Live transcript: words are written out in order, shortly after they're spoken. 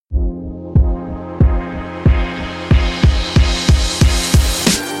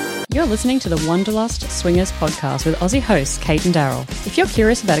You're listening to the Wanderlust Swingers podcast with Aussie hosts Kate and Daryl. If you're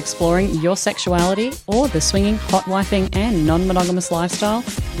curious about exploring your sexuality or the swinging, hot wifing and non-monogamous lifestyle,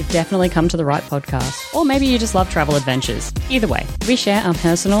 you've definitely come to the right podcast. Or maybe you just love travel adventures. Either way, we share our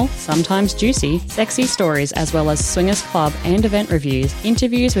personal, sometimes juicy, sexy stories as well as swingers club and event reviews,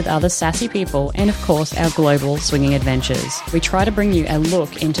 interviews with other sassy people, and of course our global swinging adventures. We try to bring you a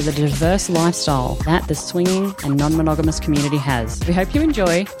look into the diverse lifestyle that the swinging and non-monogamous community has. We hope you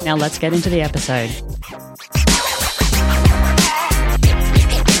enjoy. Now let's get into the episode.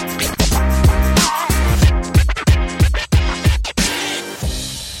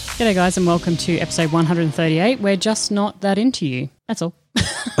 G'day guys and welcome to episode 138. We're just not that into you. That's all.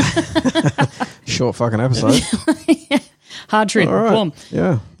 Short fucking episode. Yeah. Hard truth. All right. Boom.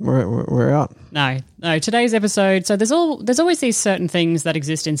 Yeah, we're out. No. Today's episode. So there's always these certain things that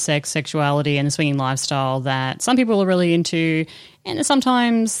exist in sex, sexuality, and the swinging lifestyle that some people are really into, and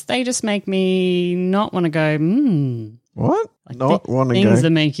sometimes they just make me not want to go. What? Like Not wanting to things go. that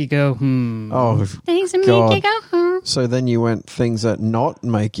make you go. Oh, Things that God. make you go. So then you went things that not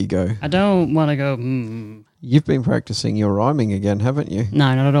make you go. I don't want to go. You've been practicing your rhyming again, haven't you?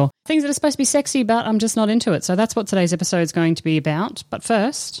 No, not at all. Things that are supposed to be sexy, but I'm just not into it. So that's what today's episode is going to be about. But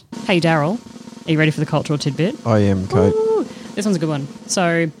first, hey Daryl, are you ready for the cultural tidbit? I am, Kate. Ooh, this one's a good one.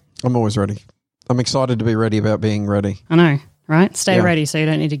 So I'm always ready. I'm excited to be ready about being ready. I know, right? Stay Yeah. ready so you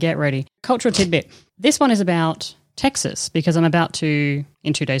don't need to get ready. Cultural tidbit. This one is about Texas because I'm about to,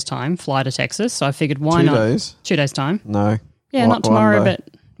 in 2 days' time, fly to Texas. So I figured why 2 not? days? 2 days' time. No. Yeah, One- not tomorrow, one day.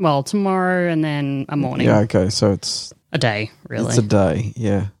 but, well, tomorrow and then a morning. Yeah, okay, so it's A day, really. a day,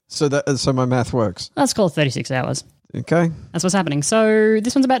 yeah. So my math works. Let's call it 36 hours. Okay. That's what's happening. So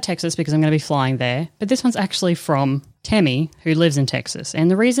this one's about Texas because I'm going to be flying there. But this one's actually from Tammy, who lives in Texas.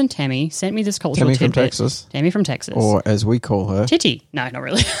 And the reason Tammy sent me this cultural Tammy from tidbit... Texas? Tammy from Texas. Or as we call her. Titty. No, not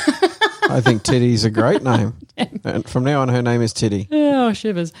really. I think Titty's a great name. And from now on, her name is Titty. Oh,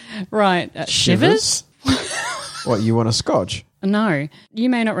 shivers. Right. Shivers? What, you want a scotch? No. You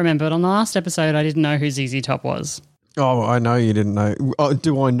may not remember, but on the last episode, I didn't know who ZZ Top was. Oh, I know you didn't know. Oh,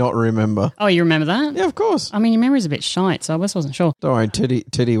 do I not remember? Oh, you remember that? Yeah, of course. I mean, your memory's a bit shite, so I just wasn't sure. Don't worry,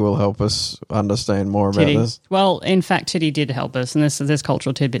 Titty will help us understand more about Titty. this. Well, in fact, Titty did help us, and there's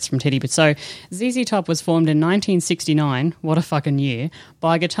cultural tidbits from Titty. But so, ZZ Top was formed in 1969, what a fucking year,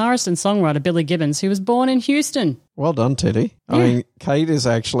 by guitarist and songwriter Billy Gibbons, who was born in Houston. Well done, Titty. I mean, Kate is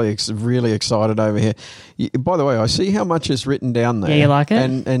actually really excited over here. By the way, I see how much is written down there. Yeah, you like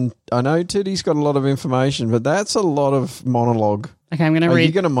it? And I know Titty's got a lot of information, but that's a lot of monologue. Okay, I'm going to Are read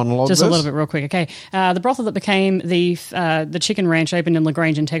you going to monologue just this? a little bit real quick. Okay, the brothel that became the Chicken Ranch opened in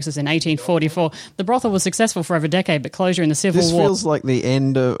LaGrange in Texas in 1844. The brothel was successful for over a decade, but closure in the Civil This War. feels like the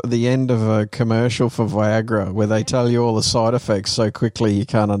end of a commercial for Viagra, where they tell you all the side effects so quickly you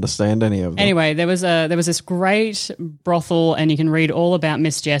can't understand any of them. Anyway, there was this great brothel, and you can read all about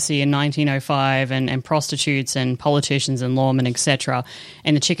Miss Jessie in 1905 and prostitutes and politicians and lawmen, etc.,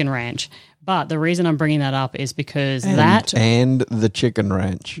 and the Chicken Ranch. But the reason I'm bringing that up is because and the Chicken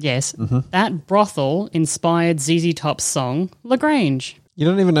Ranch. yes, that brothel inspired ZZ Top's song LaGrange. You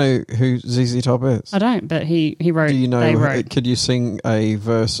don't even know who ZZ Top is. I don't, but he wrote. Do you They know? wrote, Could you sing a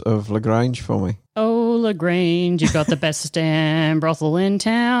verse of LaGrange for me? "Oh LaGrange, you've got the best damn brothel in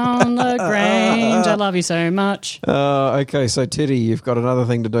town, LaGrange. I love you so much." Okay, so Titty, you've got another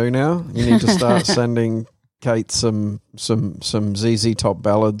thing to do now. You need to start sending Kate some ZZ Top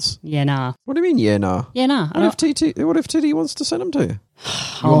ballads. Yeah, nah. What do you mean, yeah, nah? Yeah, nah. What if Titty wants to send them to you?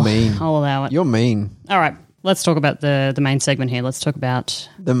 You're mean. I'll allow it. You're mean. All right, let's talk about the main segment here. Let's talk about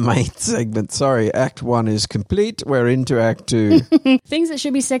The main segment. Sorry, Act 1 is complete. We're into Act 2. things that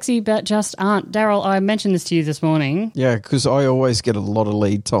should be sexy but just aren't. Daryl, I mentioned this to you this morning, Yeah, because I always get a lot of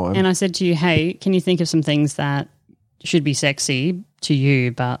lead time. and I said to you, hey, can you think of some things that should be sexy to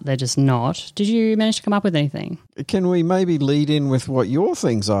you but they're just not? Did you manage to come up with anything? Can we maybe lead in with what your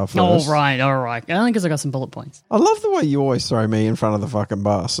things are first? All right. Only because I got some bullet points. I love the way you always throw me in front of the fucking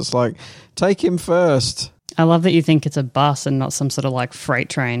bus. It's like, take him first. I love that you think it's a bus and not some sort of like freight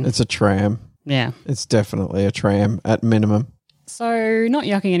train. It's a tram. Yeah. It's definitely a tram at minimum. So, not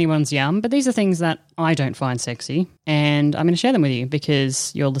yucking anyone's yum, but these are things that I don't find sexy, and I'm going to share them with you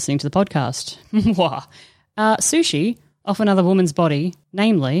because you're listening to the podcast. Wah. Sushi off another woman's body,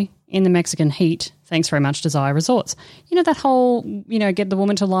 namely in the Mexican heat, thanks very much, Desire Resorts. You know that whole, get the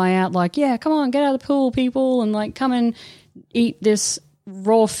woman to lie out like, yeah, come on, get out of the pool, people, and like come and eat this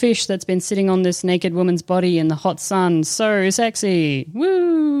raw fish that's been sitting on this naked woman's body in the hot sun. So sexy.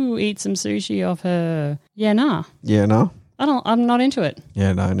 Woo! Eat some sushi off her. Yeah, nah. Yeah, no? I'm not into it.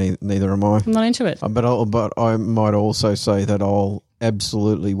 Yeah, no, neither am I. I'm not into it. But I might also say that I'll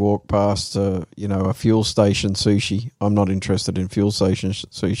absolutely walk past, a fuel station sushi. I'm not interested in fuel station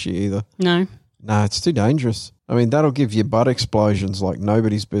sushi either. No. No, it's too dangerous. I mean, that'll give you butt explosions like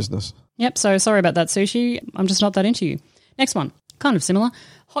nobody's business. Yep, so sorry about that, sushi. I'm just not that into you. Next one, kind of similar.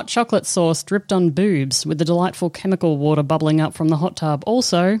 Hot chocolate sauce dripped on boobs with the delightful chemical water bubbling up from the hot tub.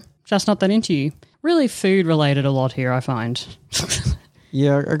 Also, just not that into you. Really food-related a lot here, I find.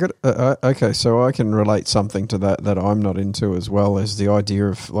 Yeah, I got okay. So I can relate something to that I'm not into as well, as the idea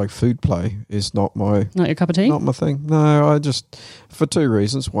of like food play is not your cup of tea. Not my thing. No, I just for two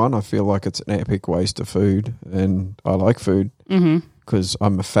reasons. One, I feel like it's an epic waste of food, and I like food because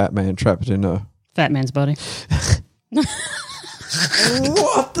I'm a fat man trapped in a fat man's body. What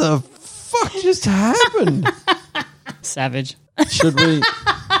the fuck just happened? Savage. Should we?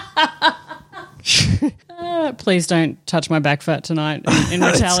 Please don't touch my back fat tonight in retaliation.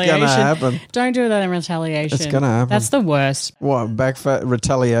 It's going to happen. Don't do that in retaliation. It's going to happen. That's the worst. What, back fat,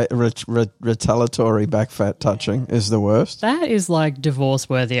 retaliatory back fat touching is the worst? That is like divorce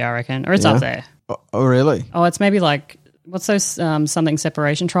worthy, I reckon. Or it's up there. Oh, really? Oh, it's maybe like, what's those something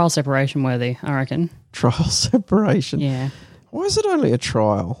separation? Trial separation worthy, I reckon. Trial separation? Yeah. Why is it only a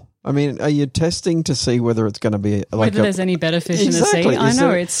trial? I mean, are you testing to see whether it's going to be like whether there's any better fish in the sea? I know,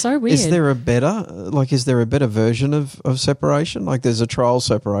 it's so weird. Is there a better version of separation? Like there's a trial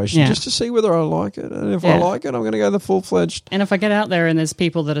separation just to see whether I like it. And if I like it, I'm going to go the full-fledged. And if I get out there and there's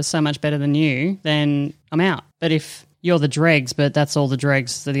people that are so much better than you, then I'm out. But if you're the dregs, but that's all the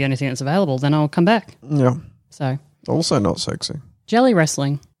dregs, they're the only thing that's available, then I'll come back. Yeah. So. Also not sexy. Jelly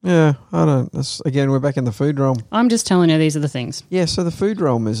wrestling. Yeah, I don't. Again, we're back in the food realm. I'm just telling you, these are the things. Yeah, so the food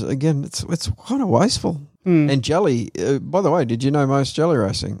realm is, again, it's kind of wasteful. And jelly, by the way, did you know most jelly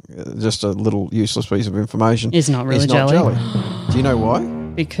racing, just a little useless piece of information, is not really jelly. Do you know why?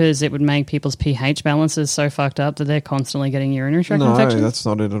 Because it would make people's pH balances so fucked up that they're constantly getting urinary tract infections? No, that's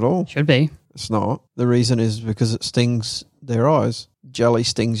not it at all. Should be. It's not. The reason is because it stings their eyes. Jelly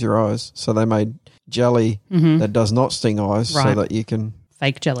stings your eyes. So they made jelly that does not sting eyes so that you can...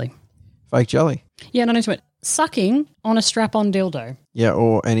 Fake jelly. Fake jelly. Yeah, not into it. Sucking on a strap-on dildo. Yeah,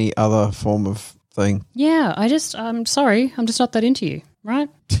 or any other form of thing. Yeah, I'm sorry. I'm just not that into you, right?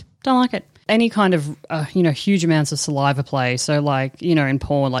 Don't like it. Any kind of, huge amounts of saliva play. So like, in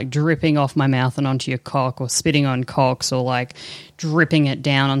porn, like dripping off my mouth and onto your cock or spitting on cocks or like dripping it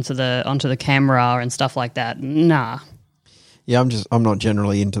down onto the camera and stuff like that. Nah. Yeah, I'm not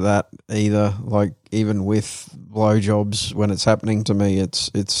generally into that either. Like even with blowjobs, when it's happening to me,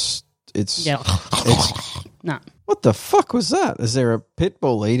 it's no. What the fuck was that? Is there a pit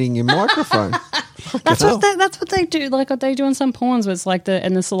bull eating your microphone? That's what they do. Like what they do in some porns, where it's like the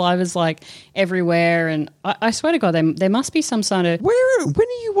saliva's like everywhere, and I swear to God, there must be some sort of. When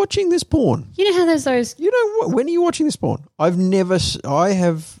are you watching this porn? You know how there's those. You know what? When are you watching this porn? I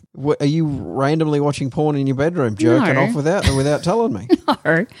have. Are you randomly watching porn in your bedroom, jerking off without telling me?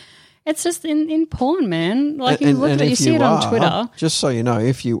 No. It's just in porn, man. Like you look at it, you see it on Twitter. Just so you know,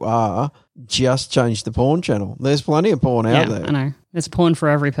 if you are, just change the porn channel. There's plenty of porn out there. I know. There's porn for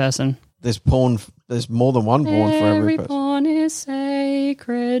every person. There's porn. There's more than one porn for every person. Every porn is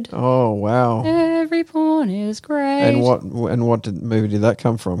sacred. Oh wow! Every porn is great. And what movie did that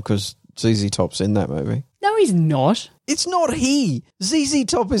come from? Because ZZ Top's in that movie. No, he's not. It's not he. ZZ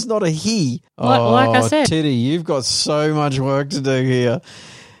Top is not a he. Like I said, Titty, you've got so much work to do here.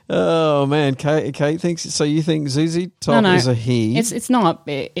 Oh man, Kate thinks so. You think ZZ Top is a he? It's not.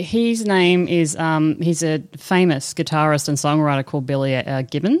 His name is he's a famous guitarist and songwriter called Billy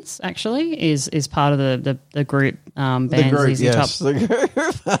Gibbons. Actually, is part of the group band ZZ Top. The group.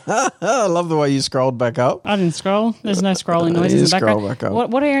 I love the way you scrolled back up. I didn't scroll. There's no scrolling noises in the background. Back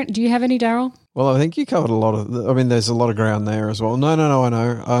up. Do you have any, Daryl? Well, I think you covered a lot of. I mean, there's a lot of ground there as well. No, I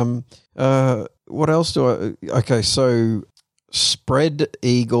know. What else do I? Okay, so. Spread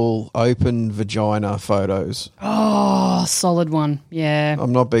eagle open vagina photos. Oh, solid one. Yeah.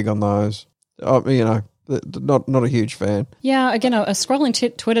 I'm not big on those. Not a huge fan. Yeah, again, I was scrolling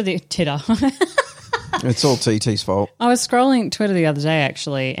Twitter. It's all TT's fault. I was scrolling Twitter the other day,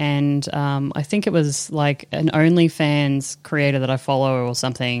 actually, and I think it was like an OnlyFans creator that I follow or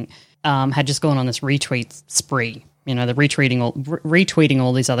something had just gone on this retweet spree. They're retweeting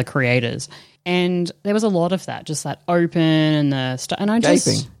all these other creators. And there was a lot of that, just that open and the stuff. And I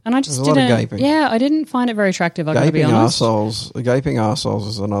just didn't. Yeah, I didn't find it very attractive. I got to be honest. Gaping arseholes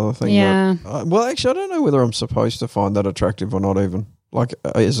is another thing. Yeah. Well, actually, I don't know whether I'm supposed to find that attractive or not. Even like,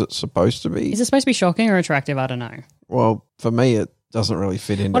 is it supposed to be? Is it supposed to be shocking or attractive? I don't know. Well, for me, it doesn't really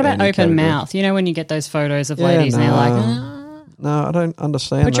fit into. What about open mouth? You know when you get those photos of ladies and they're like, no, I don't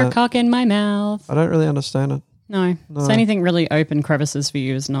understand. Put your cock in my mouth. I don't really understand it. No. So anything really open crevices for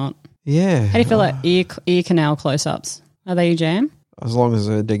you is not. Yeah. How do you feel like ear canal close-ups? Are they your jam? As long as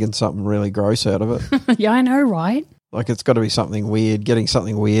they're digging something really gross out of it. Yeah, I know, right? Like it's got to be something weird. Getting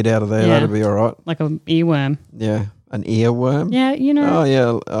something weird out of there, that'd be all right. Like an earworm. Yeah. An earworm? Yeah, you know. Oh,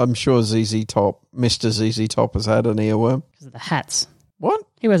 yeah. I'm sure ZZ Top, Mr. ZZ Top has had an earworm. Because of the hats. What?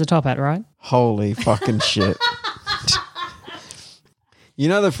 He wears a top hat, right? Holy fucking shit. You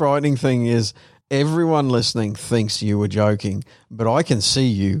know, the frightening thing is everyone listening thinks you were joking, but I can see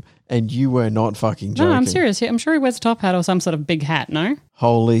you and you were not fucking joking. No, I'm serious. I'm sure he wears a top hat or some sort of big hat, no?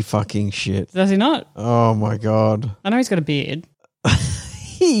 Holy fucking shit. Does he not? Oh, my God. I know he's got a beard.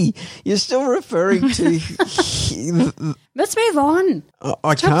 You're still referring to... Let's move on.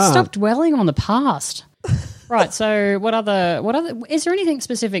 I can't. Stop dwelling on the past. Right, so what other is there anything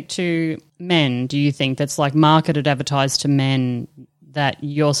specific to men, do you think, that's like marketed, advertised to men that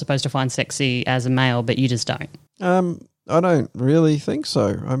you're supposed to find sexy as a male, but you just don't? I don't really think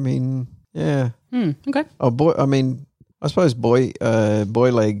so. I mean, yeah. Okay. Oh, boy, I mean, I suppose boy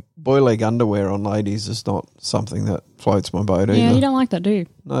leg underwear on ladies is not something that floats my boat either. Yeah, you don't like that, do you?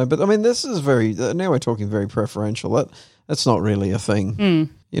 No, but I mean, this is now we're talking very preferential. That's not really a thing.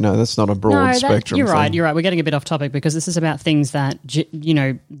 You know, that's not a broad spectrum You're right, thing. you're right. We're getting a bit off topic because this is about things that, you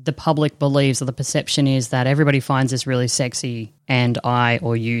know, the public believes or the perception is that everybody finds this really sexy and I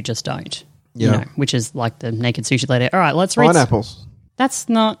or you just don't. Yeah. You know, which is like the naked sushi lady. All right, let's read. Pineapples. That's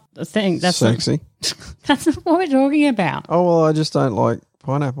not a thing. That's sexy. That's not what we're talking about. Oh, well, I just don't like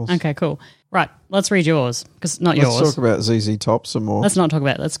pineapples. Okay, cool. Right, let's read yours because not Let's yours. talk about ZZ Top some more. Let's not talk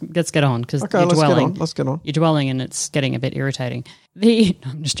about it. Let's get on because Okay, let's get on. You're dwelling and it's getting a bit irritating.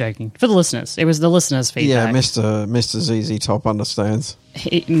 I'm just joking. For the listeners, it was the listeners' feedback. Yeah, Mr. ZZ Top understands.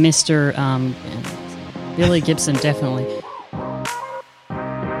 Mr. Billy Gibson, definitely.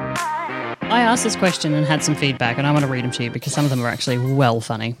 I asked this question and had some feedback, and I want to read them to you because some of them are actually well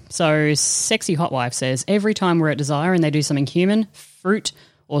funny. So, Sexy Hot Wife says, every time we're at Desire and they do something human, fruit,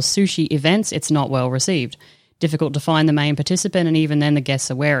 or sushi events, it's not well received. Difficult to find the main participant, and even then the guests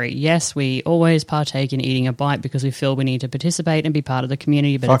are wary. Yes, we always partake in eating a bite because we feel we need to participate and be part of the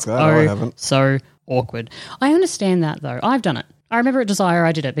community, but it's I haven't. so awkward. I understand that, though. I've done it. I remember at Desire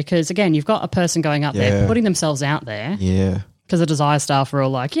I did it because, again, you've got a person going up there, putting themselves out there. Yeah. Because the Desire staff are all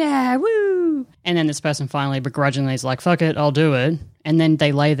like, yeah, woo. And then this person finally begrudgingly is like, fuck it, I'll do it. And then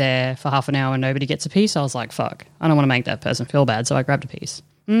they lay there for half an hour and nobody gets a piece. I was like, fuck, I don't want to make that person feel bad, so I grabbed a piece.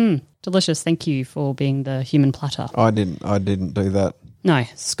 Delicious. Thank you for being the human platter. I didn't do that. No.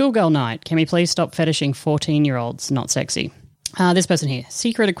 Schoolgirl night. Can we please stop fetishing 14-year-olds? Not sexy. This person here.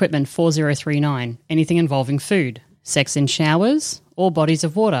 Secret equipment 4039. Anything involving food. Sex in showers or bodies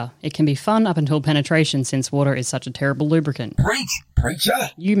of water. It can be fun up until penetration since water is such a terrible lubricant.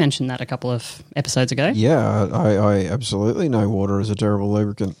 Preacher. You mentioned that a couple of episodes ago. Yeah, I absolutely know water is a terrible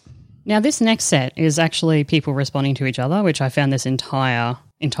lubricant. Now, this next set is actually people responding to each other, which I found this entire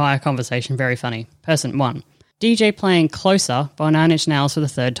conversation very funny. Person 1. DJ playing Closer by 9 Inch Nails for the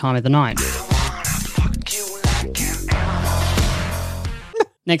third time of the night.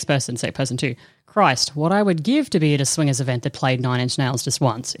 Next person, say person 2. Christ, what I would give to be at a swingers event that played 9 Inch Nails just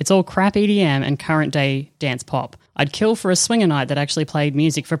once. It's all crap EDM and current day dance pop. I'd kill for a swinger night that actually played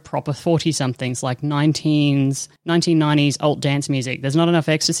music for proper 40-somethings like 1990s alt dance music. There's not enough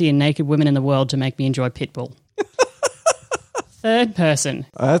ecstasy and naked women in the world to make me enjoy Pitbull. Third person.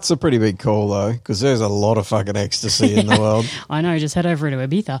 That's a pretty big call, though, because there's a lot of fucking ecstasy in the world. I know, just head over to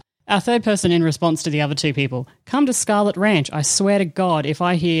Ibiza. Our third person in response to the other two people. Come to Scarlet Ranch. I swear to God, if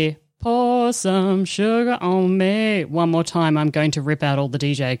I hear, pour some sugar on me one more time, I'm going to rip out all the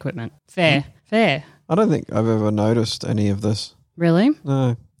DJ equipment. Fair. I don't think I've ever noticed any of this. Really?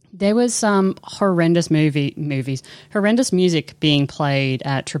 No. There was some horrendous music being played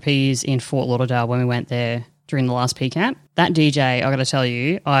at Trapeze in Fort Lauderdale when we went there during the last PCAP. That DJ, I got to tell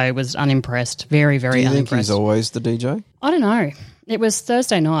you, I was unimpressed. Very, very unimpressed. Do you think he's always the DJ? I don't know. It was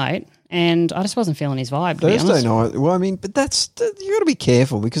Thursday night, and I just wasn't feeling his vibe, to be honest. Thursday night? Well, I mean, but you got to be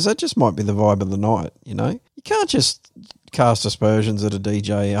careful because that just might be the vibe of the night, you know? You can't just cast aspersions at a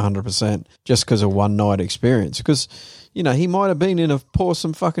DJ 100% just because of one night experience because, you know, he might have been in a pour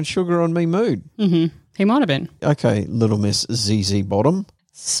some fucking sugar on me mood. Mm-hmm. He might have been. Okay, little Miss ZZ Bottom.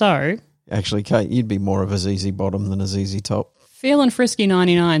 So... Actually, Kate, you'd be more of a ZZ Bottom than a ZZ Top. Feelin' Frisky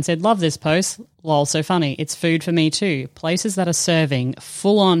 99 said, love this post. Lol, so funny. It's food for me too. Places that are serving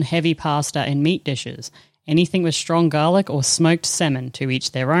full-on heavy pasta and meat dishes. Anything with strong garlic or smoked salmon, to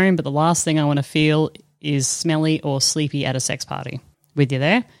each their own, but the last thing I want to feel is smelly or sleepy at a sex party. With you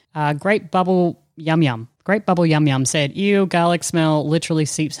there. Great bubble Yum Yum. Great Bubble Yum Yum said, ew, garlic smell literally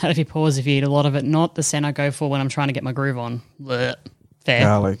seeps out of your pores if you eat a lot of it. Not the scent I go for when I'm trying to get my groove on. Blech. Fair.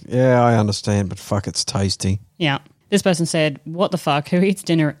 Garlic. Yeah, I understand, but fuck, it's tasty. Yeah. This person said, what the fuck? Who eats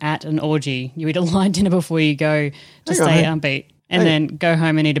dinner at an orgy? You eat a light dinner before you go to stay upbeat and then go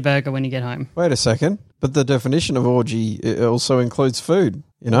home and eat a burger when you get home. Wait a second. But the definition of orgy also includes food,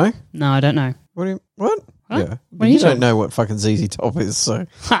 you know? No, I don't know. What? Yeah. What you don't know what fucking ZZ Top is, so.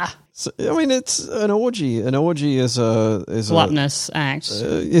 Ha! So, I mean, it's an orgy. An orgy is a gluttonous act.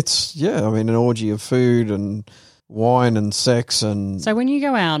 An orgy of food and wine and sex and. So when you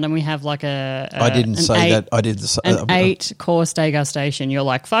go out and we have like I didn't say that. I did the an 8-course degustation. You're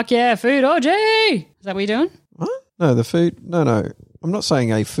like, fuck yeah, food orgy. Is that what you're doing? What? No, the food. No. I'm not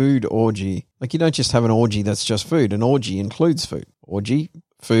saying a food orgy. Like you don't just have an orgy that's just food. An orgy includes food. Orgy,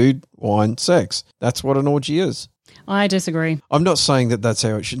 food, wine, sex. That's what an orgy is. I disagree. I'm not saying that that's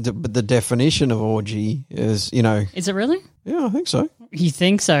how it should, but the definition of orgy is, you know. Is it really? Yeah, I think so. You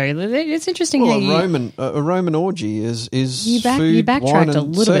think so? It's interesting. Well, how a Roman orgy is you food, wine, and a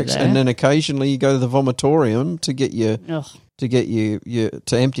little sex, bit there. And then occasionally you go to the vomitorium to get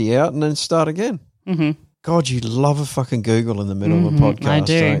to empty out and then start again. Mm-hmm. God, you love a fucking Google in the middle of a podcast, I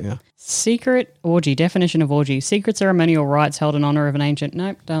do. don't you? Secret orgy, definition of orgy. Secret ceremonial rites held in honour of an ancient...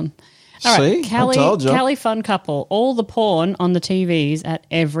 Nope, done. All right, See? I told you. Cali fun couple. All the porn on the TVs at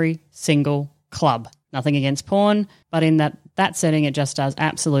every single club. Nothing against porn, but in that setting it just does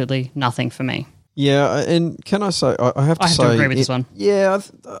absolutely nothing for me. Yeah, and can I say, I have to agree with this one. Yeah,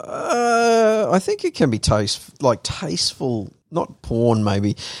 I think it can be tasteful, not porn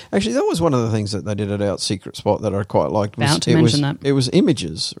maybe. Actually, that was one of the things that they did at Out Secret Spot that I quite liked. It was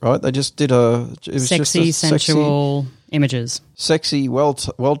images, right? They just did sexy, sensual images. Sexy, well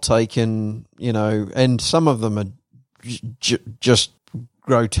taken, you know, and some of them are just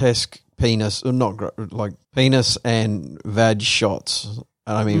grotesque penis, like penis and vag shots.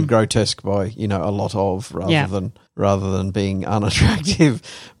 And I mean grotesque by, you know, a lot of rather than being unattractive.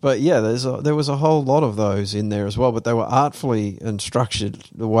 But yeah, there was a whole lot of those in there as well, but they were artfully and structured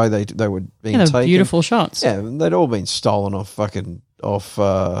the way they were being taken. Beautiful shots. Yeah, they'd all been stolen off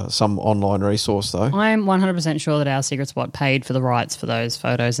some online resource though. I'm 100% sure that Our Secret Spot paid for the rights for those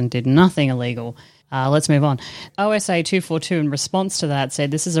photos and did nothing illegal. Let's move on. OSA 242 in response to that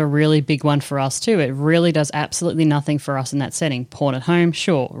said, this is a really big one for us too. It really does absolutely nothing for us in that setting. Porn at home,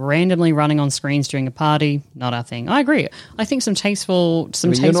 sure. Randomly running on screens during a party, not our thing. I agree. I think some tasteful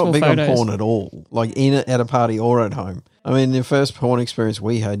photos. You're not big on porn at all, like at a party or at home. I mean, the first porn experience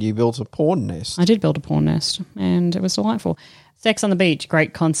we had, you built a porn nest. I did build a porn nest and it was delightful. Sex on the beach,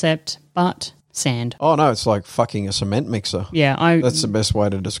 great concept, but sand. Oh no, it's like fucking a cement mixer. Yeah, that's the best way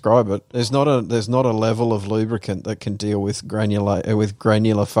to describe it. There's not a level of lubricant that can deal with granular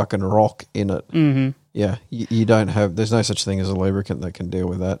fucking rock in it. Mm-hmm. Yeah, you don't have. There's no such thing as a lubricant that can deal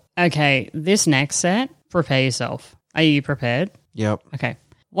with that. Okay, this next set, prepare yourself. Are you prepared? Yep. Okay.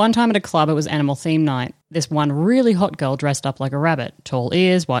 One time at a club, it was animal theme night. This one really hot girl dressed up like a rabbit, tall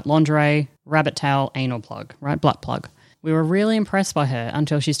ears, white lingerie, rabbit tail, anal plug, right, butt plug. We were really impressed by her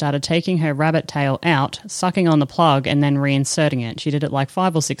until she started taking her rabbit tail out, sucking on the plug, and then reinserting it. She did it like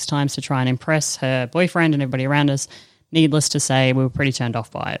 5 or 6 times to try and impress her boyfriend and everybody around us. Needless to say, we were pretty turned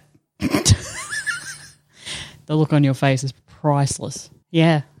off by it. The look on your face is priceless.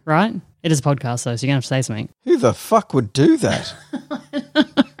 Yeah, right? It is a podcast, though, so you're going to have to say something. Who the fuck would do that?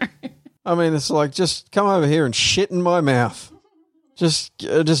 I mean, it's like, just come over here and shit in my mouth.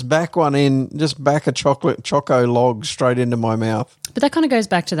 Just back one in, just back a choco log straight into my mouth. But that kind of goes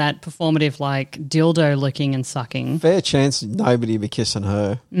back to that performative, like, dildo licking and sucking. Fair chance nobody would be kissing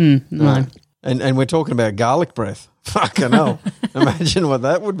her. No. And we're talking about garlic breath. Fucking hell. Imagine what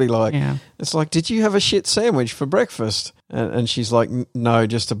that would be like. Yeah. It's like, did you have a shit sandwich for breakfast? And she's like, no,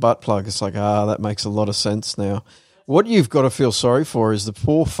 just a butt plug. It's like, that makes a lot of sense now. What you've got to feel sorry for is the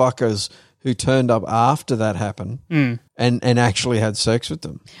poor fuckers who turned up after that happened and actually had sex with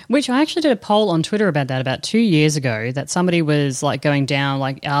them. Which I actually did a poll on Twitter about that about 2 years ago, that somebody was like going down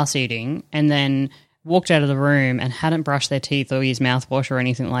like arse eating and then walked out of the room and hadn't brushed their teeth or used mouthwash or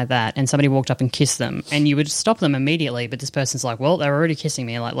anything like that, and somebody walked up and kissed them, and you would stop them immediately, but this person's like, well, they're already kissing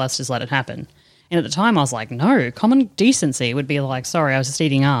me, like, let's just let it happen. And at the time I was like, no, common decency would be like, sorry, I was just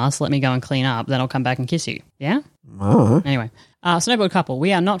eating ass, let me go and clean up, then I'll come back and kiss you. Yeah? Oh. Anyway. Snowboard couple,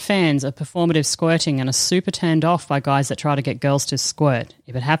 we are not fans of performative squirting and are super turned off by guys that try to get girls to squirt.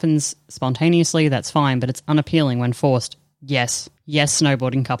 If it happens spontaneously, that's fine, but it's unappealing when forced. Yes,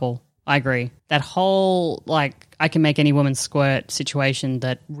 snowboarding couple. I agree. That whole, like, I can make any woman squirt situation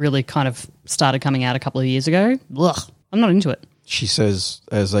that really kind of started coming out a couple of years ago, ugh, I'm not into it. She says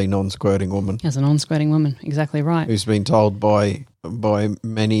as a non-squirting woman. As a non-squirting woman, exactly right. Who's been told by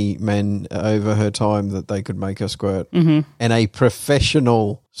many men over her time that they could make her squirt. Mm-hmm. And a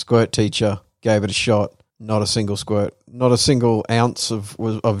professional squirt teacher gave it a shot. Not a single squirt. Not a single ounce of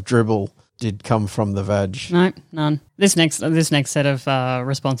dribble did come from the vag. No, none. This next set of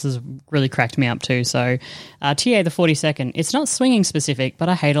responses really cracked me up too. So, TA the 42nd, it's not swinging specific, but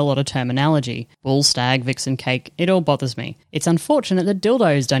I hate a lot of terminology. Bull, stag, vixen, cake, it all bothers me. It's unfortunate that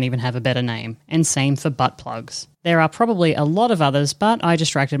dildos don't even have a better name, and same for butt plugs. There are probably a lot of others, but I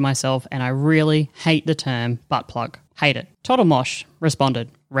distracted myself and I really hate the term butt plug. Hate it. Total Mosh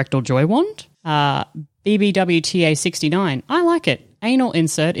responded, rectal joy wand? BBWTA69, I like it. Anal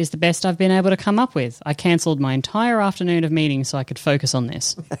insert is the best I've been able to come up with. I cancelled my entire afternoon of meetings so I could focus on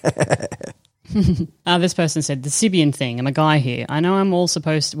this. This person said, the Sibian thing. I'm a guy here. I know we're all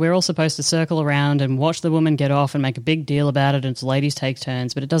supposed to circle around and watch the woman get off and make a big deal about it until ladies take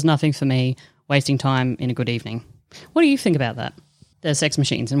turns, but it does nothing for me, wasting time in a good evening. What do you think about that? The sex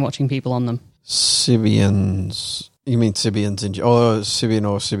machines and watching people on them. Sibians. You mean Sibians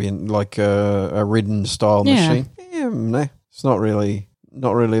Sibian, like a ridden style machine? Yeah, no. It's not really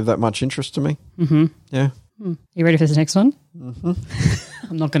of that much interest to me. Mm-hmm. Yeah. You ready for the next one? Mm-hmm.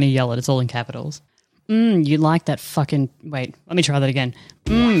 I'm not going to yell it. It's all in capitals. You like that fucking... Wait, let me try that again.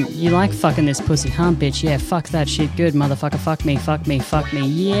 You like fucking this pussy, huh, bitch? Yeah, fuck that shit. Good, motherfucker. Fuck me, fuck me, fuck me.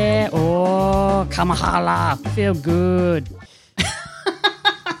 Yeah, oh, kamahala. Feel good.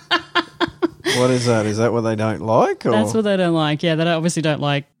 What is that? Is that what they don't like? Or? That's what they don't like. Yeah, they obviously don't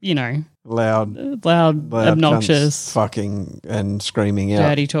like, loud, obnoxious, fucking and screaming out,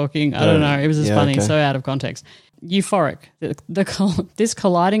 dirty talking. I don't know. It was just funny, okay. So out of context. Euphoric. This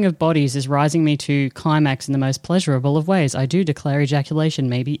colliding of bodies is rising me to climax in the most pleasurable of ways. I do declare ejaculation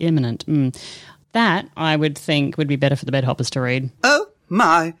may be imminent. That, I would think, would be better for the bedhoppers to read. Oh,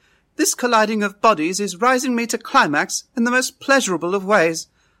 my. This colliding of bodies is rising me to climax in the most pleasurable of ways.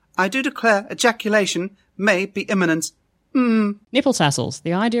 I do declare ejaculation may be imminent. Nipple tassels.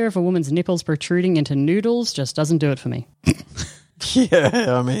 The idea of a woman's nipples protruding into noodles just doesn't do it for me.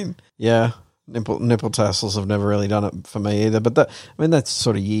 Yeah, I mean, yeah. Nipple tassels have never really done it for me either. But that's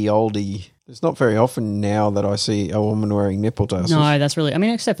sort of ye oldie. It's not very often now that I see a woman wearing nipple tassels. No, that's really. I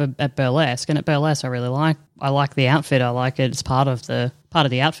mean, except for at burlesque, and at burlesque, I really like. I like the outfit. I like it. It's part of the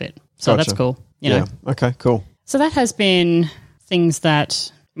outfit. So Gotcha. that's cool. You know. Okay. Cool. So that has been things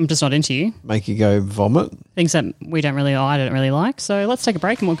that I'm just not into. You make you go vomit. Things that I don't really like. So let's take a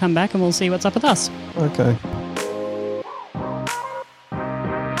break and we'll come back and we'll see what's up with us. Okay.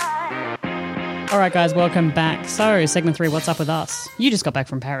 All right, guys, welcome back. So, segment 3, what's up with us? You just got back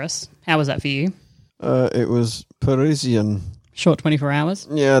from Paris. How was that for you? It was Parisian. Short 24 hours?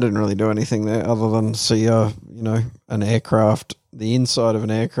 Yeah, I didn't really do anything there other than see, an aircraft, the inside of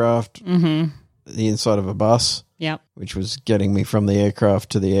an aircraft, the inside of a bus, which was getting me from the aircraft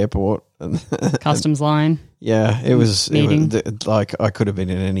to the airport. Customs line. Yeah, it was like I could have been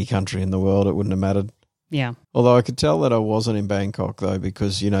in any country in the world. It wouldn't have mattered. Yeah. Although I could tell that I wasn't in Bangkok, though,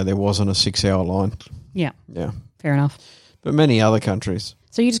 because, there wasn't a 6-hour line. Yeah. Yeah. Fair enough. But many other countries.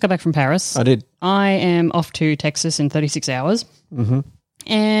 So you just got back from Paris. I did. I am off to Texas in 36 hours. Mm-hmm.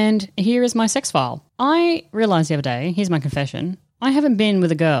 And here is my sex file. I realised the other day, here's my confession, I haven't been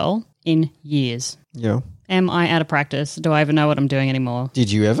with a girl in years. Yeah. Am I out of practice? Do I even know what I'm doing anymore?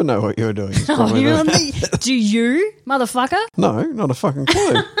 Did you ever know what you were doing? Do you, motherfucker? No, not a fucking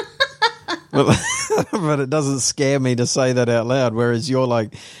clue. But it doesn't scare me to say that out loud, whereas you're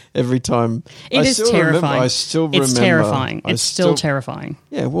like, every time... It is terrifying. I still remember. It's terrifying. It's still terrifying.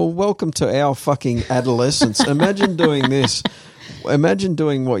 Yeah, well, welcome to our fucking adolescence. Imagine doing this. Imagine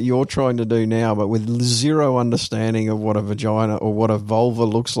doing what you're trying to do now, but with zero understanding of what a vagina or what a vulva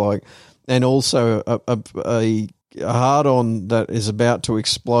looks like, and also a hard-on that is about to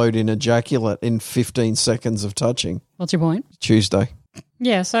explode in ejaculate in 15 seconds of touching. What's your point? Tuesday.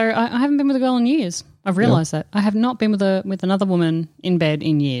 Yeah, so I haven't been with a girl in years. I've realised that. I have not been with another woman in bed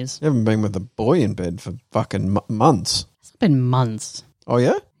in years. You haven't been with a boy in bed for fucking months. It's been months. Oh,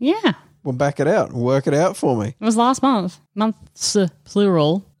 yeah? Yeah. Well, back it out. Work it out for me. It was last month. Months,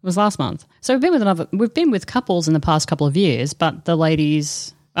 plural. It was last month. So we've been with couples in the past couple of years, but the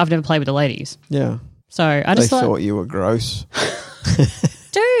ladies, I've never played with the ladies. Yeah. So I just thought you were gross.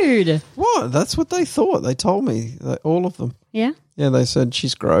 Dude. What? That's what they thought. They told me, all of them. Yeah? Yeah, they said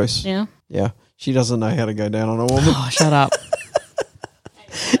she's gross. Yeah? Yeah. She doesn't know how to go down on a woman. Oh, shut up.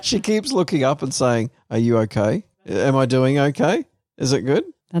 She keeps looking up and saying, are you okay? Am I doing okay? Is it good?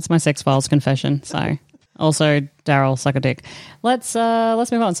 That's my sex files confession. So, also, Daryl, suck a dick. Let's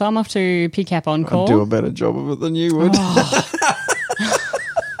move on. So I'm off to PCAP on call. I'd do a better job of it than you would. Oh.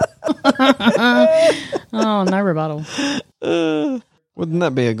 Oh, no rebuttal. Wouldn't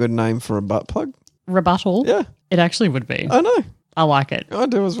that be a good name for a butt plug? Rebuttal? Yeah. It actually would be. I know. I like it. I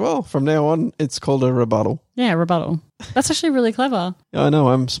do as well. From now on, it's called a rebuttal. Yeah, rebuttal. That's actually really clever. I know,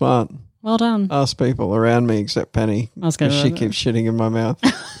 I'm smart. Well done. Ask people around me except Penny. I was gonna Because she do that. keeps shitting in my mouth.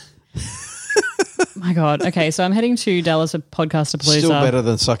 My God. Okay, so I'm heading to Dallas for Podcastapalooza. Still better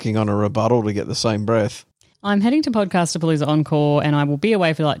than sucking on a rebuttal to get the same breath. I'm heading to Podcastapalooza Encore, and I will be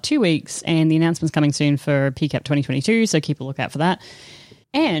away for like 2 weeks, and the announcement's coming soon for PCAP 2022, so keep a lookout for that.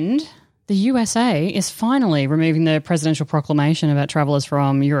 And the USA is finally removing the presidential proclamation about travellers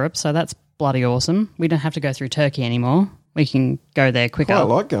from Europe, so that's bloody awesome. We don't have to go through Turkey anymore. We can go there quicker. I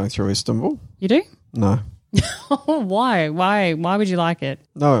like going through Istanbul. You do? No. Why? Why would you like it?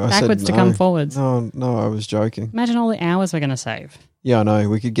 No, I Backwards said to no. come forwards. No, I was joking. Imagine all the hours we're going to save. Yeah, I know.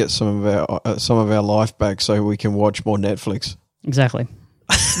 We could get some of our life back so we can watch more Netflix. Exactly.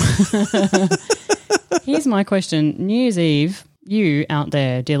 Here's my question. New Year's Eve, you out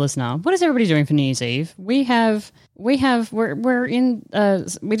there, dear listener, what is everybody doing for New Year's Eve? We just don't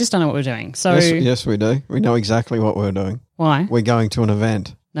know what we're doing. So Yes, we do. We know exactly what we're doing. why? We're going to an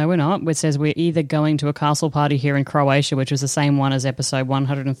event. No, we're not. It says we're either going to a castle party here in Croatia, which was the same one as episode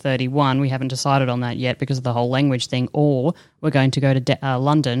 131. We haven't decided on that yet because of the whole language thing, or we're going to go to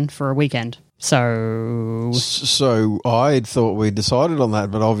London for a weekend. So So I thought we decided on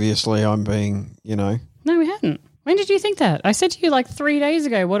that, but obviously I'm being, no, we hadn't. When did you think that? I said to you like 3 days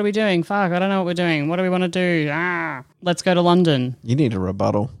ago, what are we doing? Fuck, I don't know what we're doing. What do we want to do? Let's go to London. you need a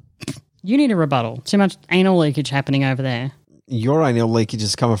rebuttal. You need a rebuttal. Too much anal leakage happening over there. Your anal leakage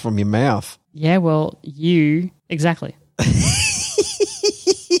is coming from your mouth. Yeah, well, exactly.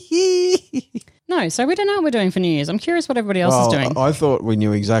 No, so we don't know what we're doing for New Year's. I'm curious what everybody else is doing. I thought we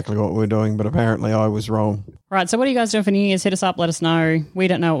knew exactly what we're doing, but apparently I was wrong. Right, so what are you guys doing for New Year's? Hit us up, let us know. We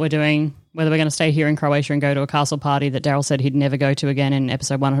don't know what we're doing, whether we're going to stay here in Croatia and go to a castle party that Daryl said he'd never go to again in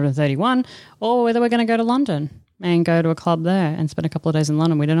episode 131, or whether we're going to go to London and go to a club there and spend a couple of days in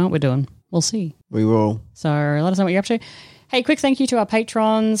London. We don't know what we're doing. We'll see. We will. So let us know what you're up to. Hey, quick thank you to our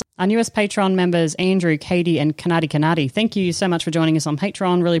patrons, our newest Patreon members, Andrew, Katie, and Kanadi. Thank you so much for joining us on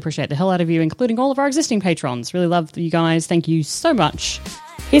Patreon. Really appreciate the hell out of you, including all of our existing patrons. Really love you guys. Thank you so much.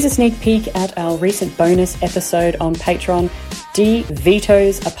 Here's a sneak peek at our recent bonus episode on Patreon. D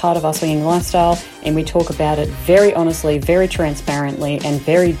vetoes a part of our swinging lifestyle, and we talk about it very honestly, very transparently, and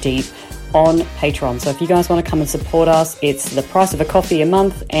very deep on Patreon. So if you guys want to come and support us, it's the price of a coffee a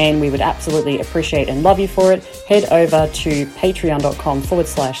month, and we would absolutely appreciate and love you for it. Head over to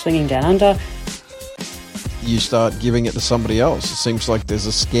patreon.com/swingingdownunder. You start giving it to somebody else. It seems like there's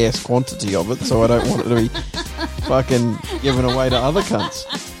a scarce quantity of it, so I don't want it to be fucking given away to other cunts.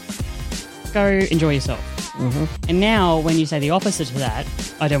 Go enjoy yourself. Mm-hmm. And now when you say the opposite to that,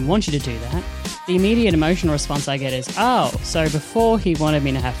 I don't want you to do that, the immediate emotional response I get is, oh, so before he wanted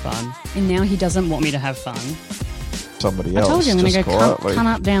me to have fun, and now he doesn't want me to have fun. Somebody I else. told you I'm going to go quietly. cunt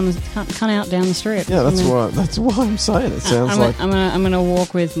out down the strip. Yeah, that's why I'm saying it sounds like. I'm gonna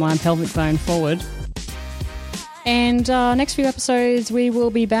walk with my pelvic bone forward. And next few episodes, we will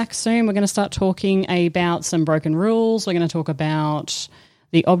be back soon. We're going to start talking about some broken rules. We're going to talk about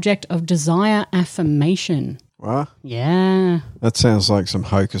the object of desire affirmation. What? Yeah. That sounds like some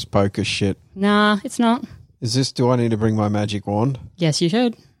hocus pocus shit. Nah, it's not. Do I need to bring my magic wand? Yes, you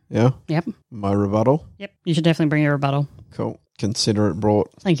should. Yeah? Yep. My rebuttal? Yep. You should definitely bring your rebuttal. Cool. Consider it brought.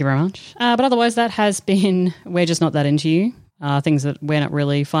 Thank you very much. But otherwise, that has been We're Just Not That Into You. Things that we're not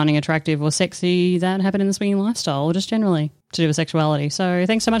really finding attractive or sexy that happen in the swinging lifestyle, or just generally to do with sexuality. So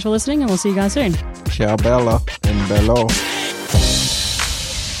thanks so much for listening, and we'll see you guys soon. Ciao Bella and Bello.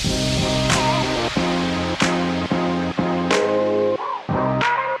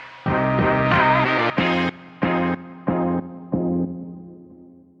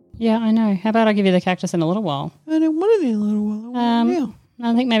 Yeah, I know. How about I give you the cactus in a little while? I don't want it in a little while. I want it now.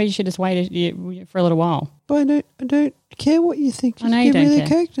 I think maybe you should just wait for a little while. But I don't care what you think. Just I know you give me don't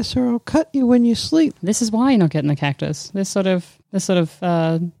the cactus or I'll cut you when you sleep. This is why you're not getting the cactus. This sort of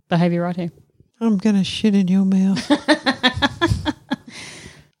behavior right here. I'm going to shit in your mouth.